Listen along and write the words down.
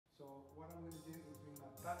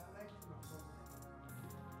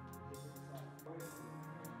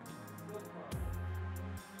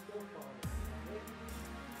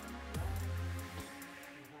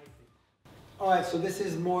Alright, so this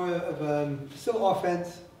is more of still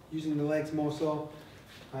offense, using the legs more so.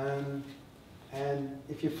 And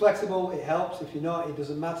if you're flexible, it helps. If you're not, it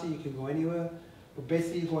doesn't matter, you can go anywhere. But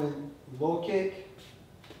basically you're going low kick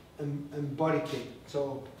and body kick.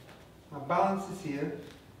 So my balance is here.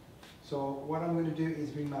 So what I'm going to do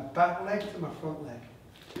is bring my back leg to my front leg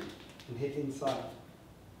and hit inside.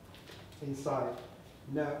 Inside.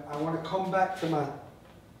 Now I want to come back to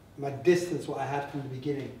my distance, what I had from the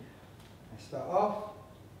beginning. I start off,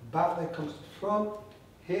 back leg comes to front,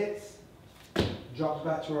 hits, drops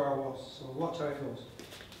back to where I was. So watch how it goes.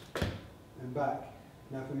 And back.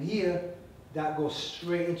 Now from here, that goes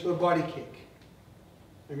straight into a body kick.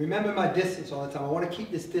 And remember my distance all the time. I want to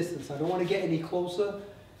keep this distance. I don't want to get any closer,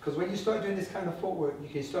 because when you start doing this kind of footwork, you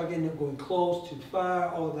can start getting it going close, too far,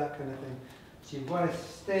 all of that kind of thing. So you've got to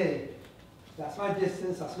stay. That's my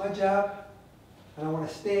distance, that's my jab, and I want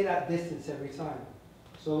to stay that distance every time.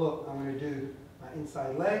 So look, I'm going to do my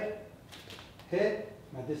inside leg, hit,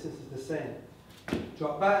 my distance is the same.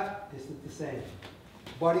 Drop back, distance the same.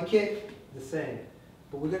 Body kick, the same.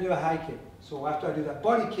 But we're going to do a high kick. So after I do that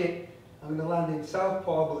body kick, I'm going to land in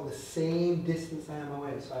southpaw, but the same distance I am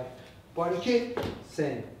away. So I body kick,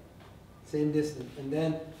 same distance, and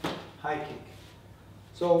then high kick.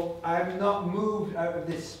 So I have not moved out of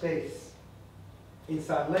this space.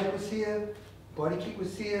 Inside leg was here, body kick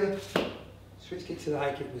was here, switch kick to the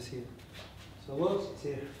high kick was here. So look, it's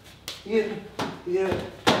here, here,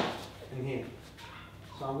 and here.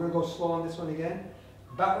 So I'm going to go slow on this one again.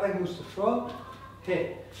 Back leg moves to front,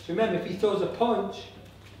 hit. So remember, if he throws a punch,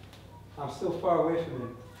 I'm still far away from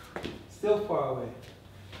him. Still far away.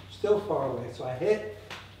 Still far away. So I hit,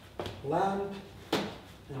 land,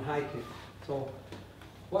 and high kick. So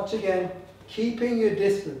watch again. Keeping your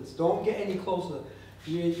distance. Don't get any closer.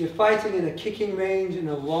 You're fighting in a kicking range and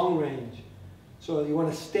a long range. So you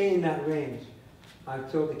want to stay in that range. I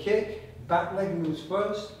throw the kick, back leg moves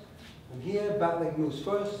first. I'm here, back leg moves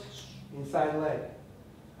first, inside leg.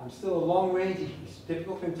 I'm still a long range. It's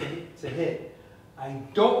difficult for him to hit. I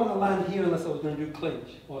don't want to land here unless I was going to do clinch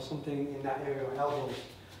or something in that area, or elbows.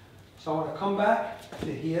 So I want to come back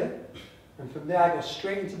to here, and from there I go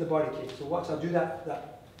straight into the body kick. So watch, I'll do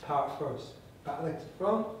that part first. Back leg to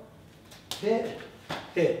front, hit,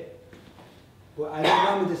 hit. But I don't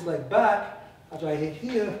land with this leg back. After I hit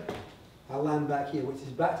here, I land back here, which is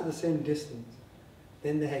back to the same distance.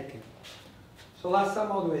 Then the head kick. So last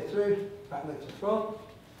time all the way through, back leg to front,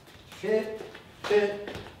 hit,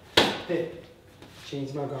 hit, hit.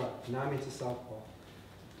 Change my guard. Now I'm into southpaw.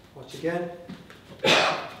 Watch again.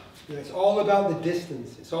 It's all about the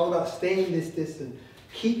distance. It's all about staying this distance.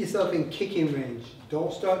 Keep yourself in kicking range.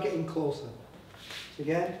 Don't start getting closer. So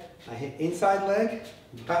again, I hit inside leg,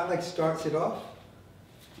 back leg starts it off.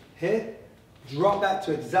 Hit, drop back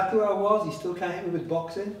to exactly where I was. You still can't hit me with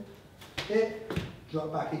boxing. Hit,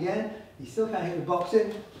 drop back again. You still can't hit with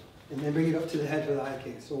boxing. And then bring it up to the head for the high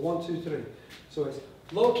kick. So 1, 2, 3. So it's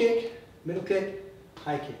low kick, middle kick,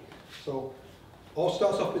 high kick. So all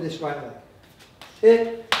starts off with this right leg.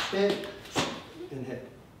 Hit, hit, and hit.